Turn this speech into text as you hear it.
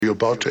you're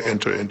about to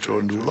enter into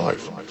a new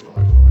life.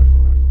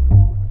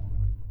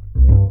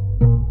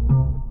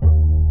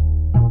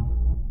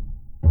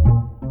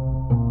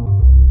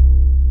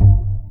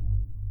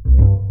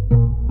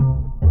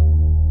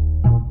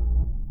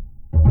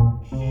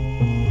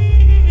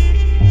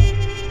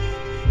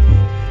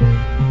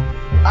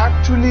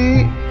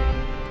 Actually,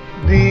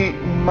 the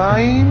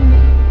mind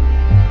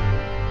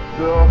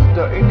of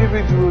the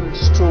individual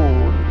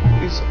soul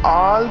is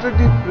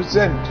already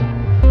present.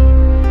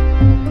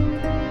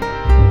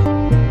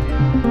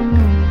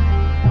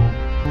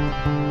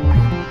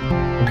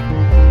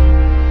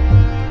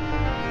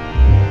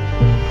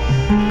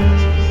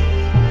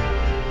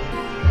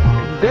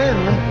 Then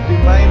the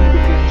mind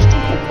begins to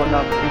open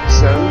up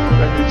itself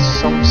and its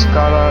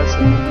samskaras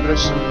and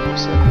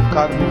impressions and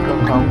karmic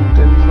account,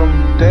 and from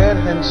there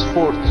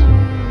henceforth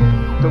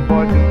the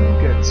body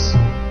gets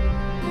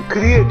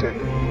created.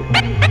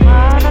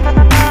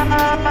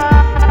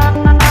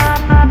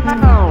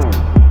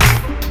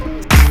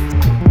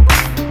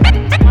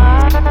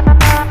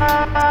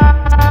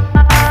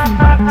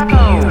 What a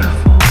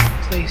beautiful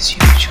place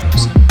you've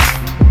chosen.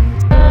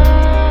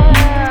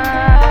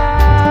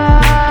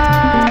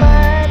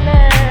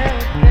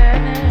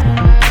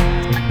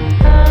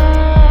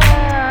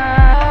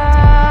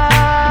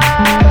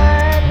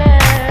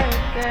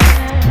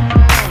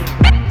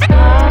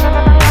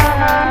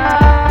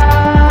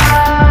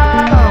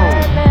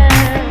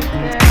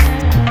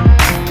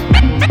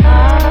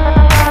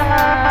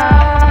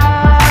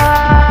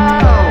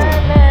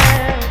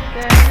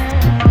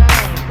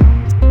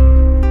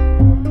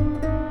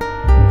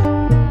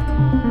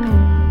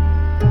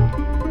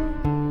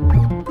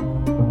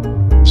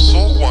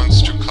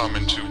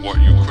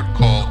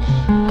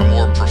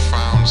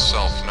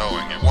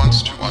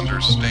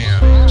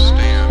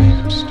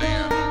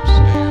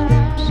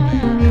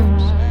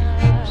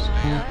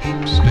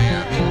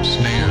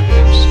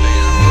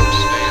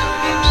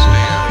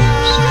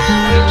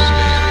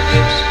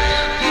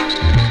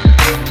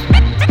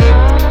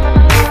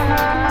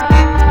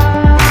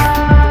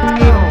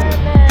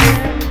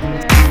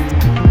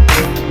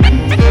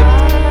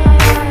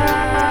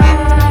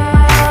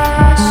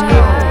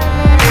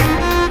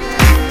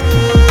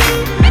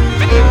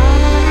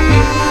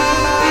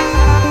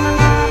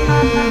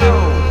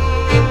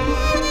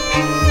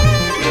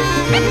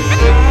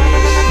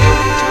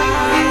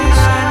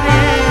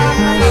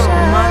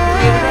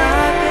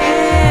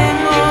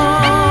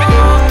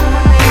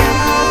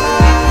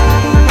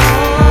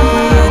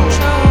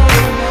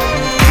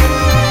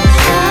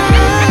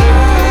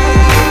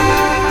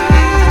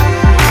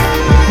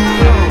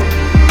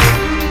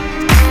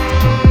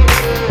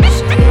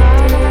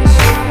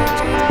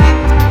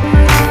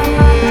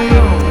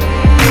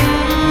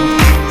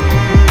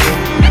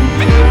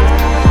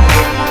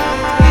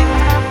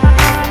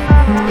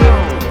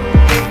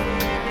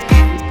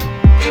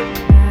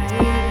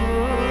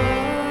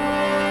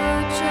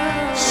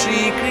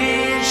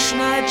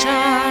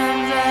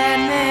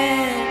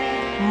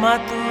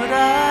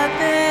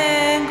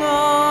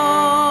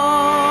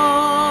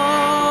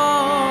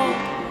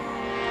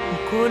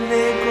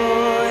 Kule